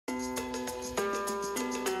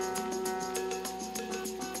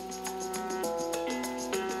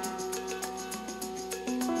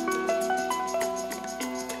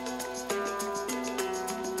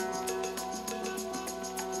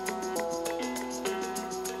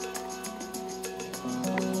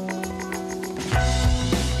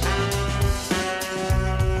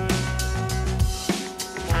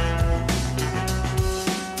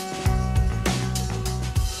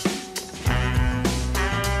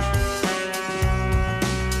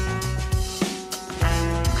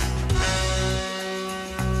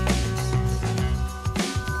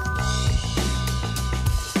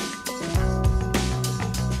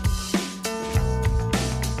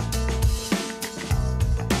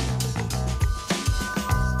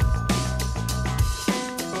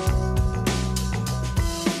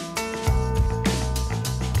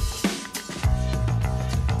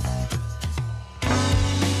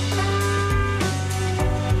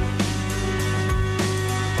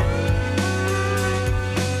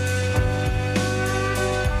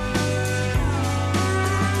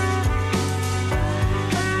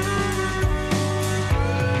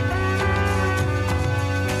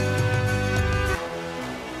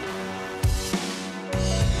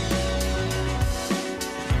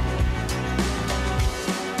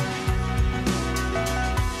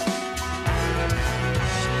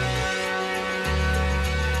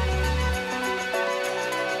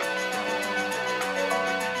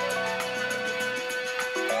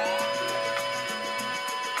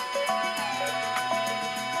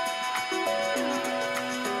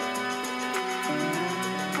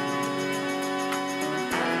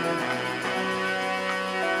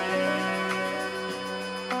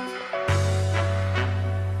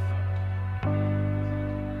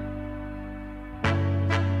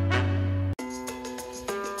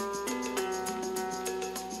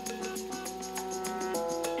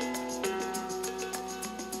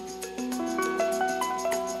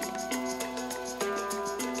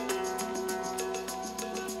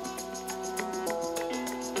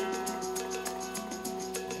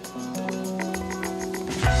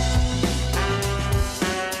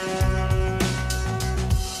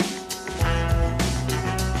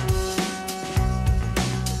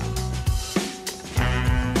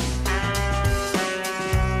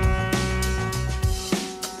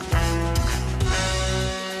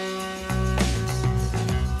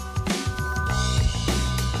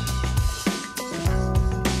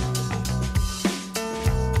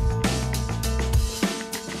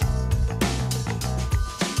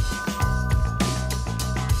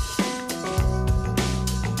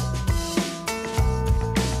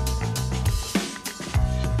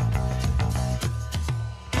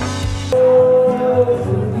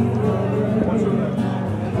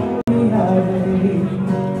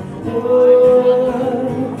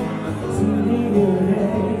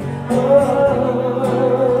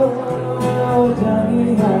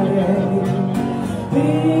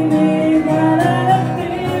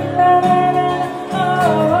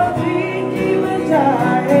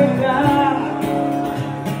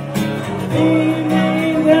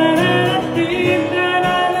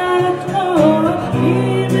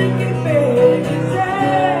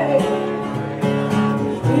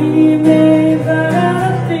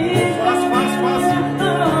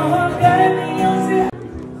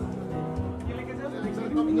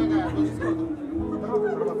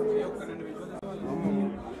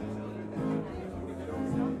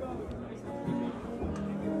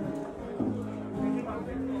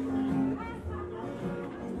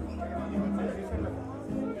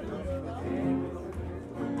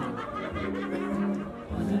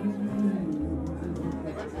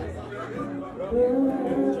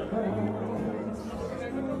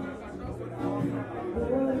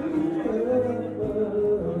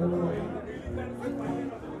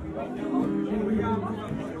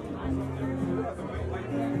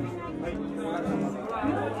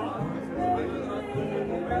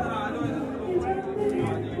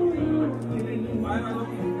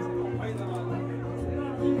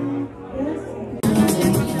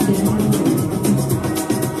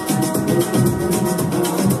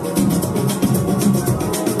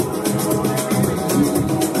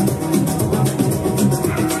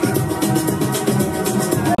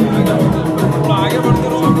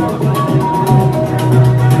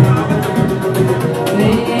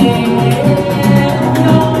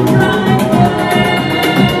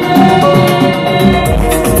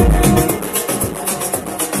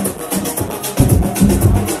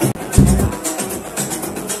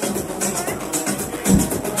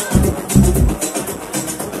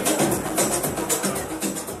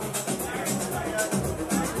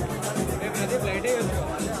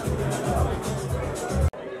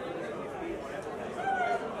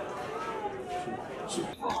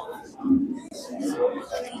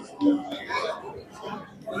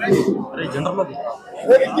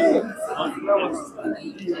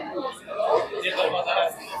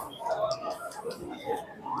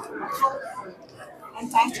And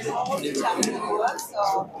thank you all the channel viewers. It's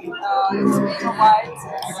been a while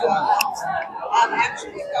since I've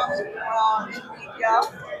actually come in India.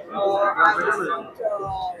 I was not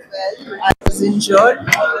well. I was injured.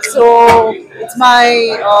 So it's my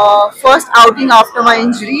first outing after my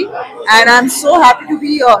injury, and I'm so happy to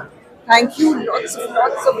be here. Thank you. Lots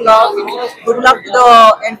of love. Good luck to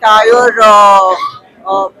the entire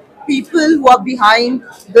people who are behind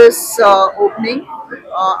this opening.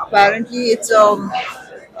 Apparently, uh,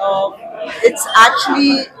 it's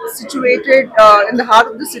actually situated in the heart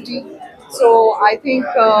of the city. So I think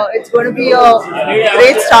it's going to be a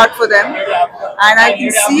great start for them, and I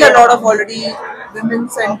can see a lot of already women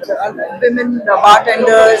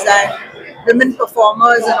bartenders and women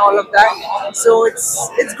performers and all of that. So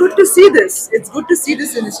it's good to see this. It's good to see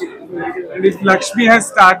this initiative. And if Lakshmi has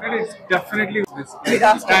started, it's definitely this place.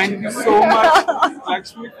 Thank you so much,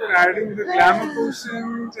 Lakshmi, for adding the glamour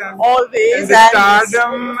quotient Always and the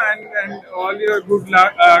stardom and all your good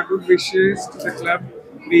luck, good wishes to the club.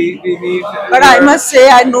 We need. But I must say,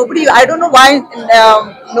 I don't know why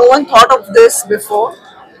no one thought of this before,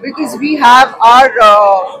 because we have our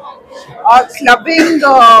clubbing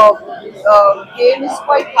game is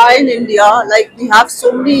quite high in India. Like we have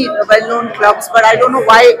so many well-known clubs, but I don't know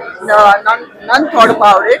why none thought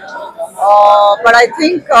about it. But I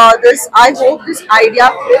think I hope this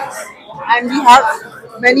idea fits, and we have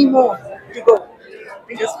many more to go.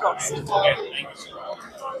 Fingers crossed.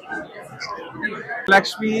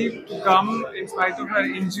 Lakshmi to come in spite of her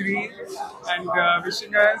injury and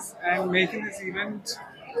wishing us and making this event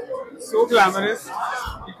so glamorous.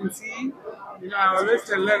 You can see, I always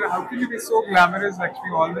tell her, how can you be so glamorous,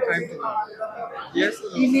 Lakshmi, all the time? Yes?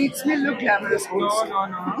 He makes me look glamorous. No.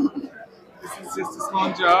 This is just a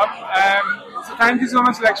small job. So thank you so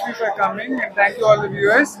much, Lakshmi, for coming, and thank you all the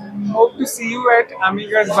viewers. Hope to see you at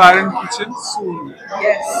Amigas Bar and Kitchen soon.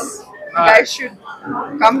 Yes. You guys should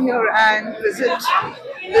come here and visit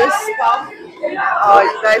this pub.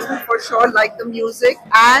 You guys will for sure like the music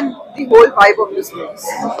and the whole vibe of this place.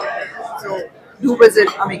 So do visit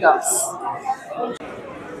Amigas.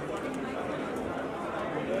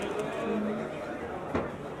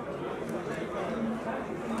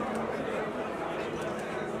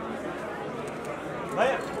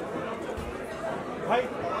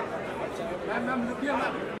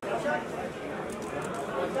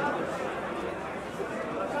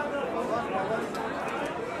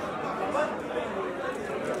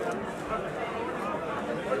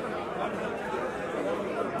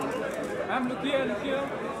 Ma'am, look here, look here.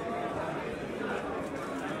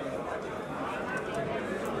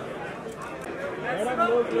 Madam,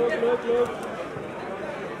 look.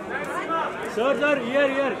 Sir,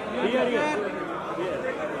 here.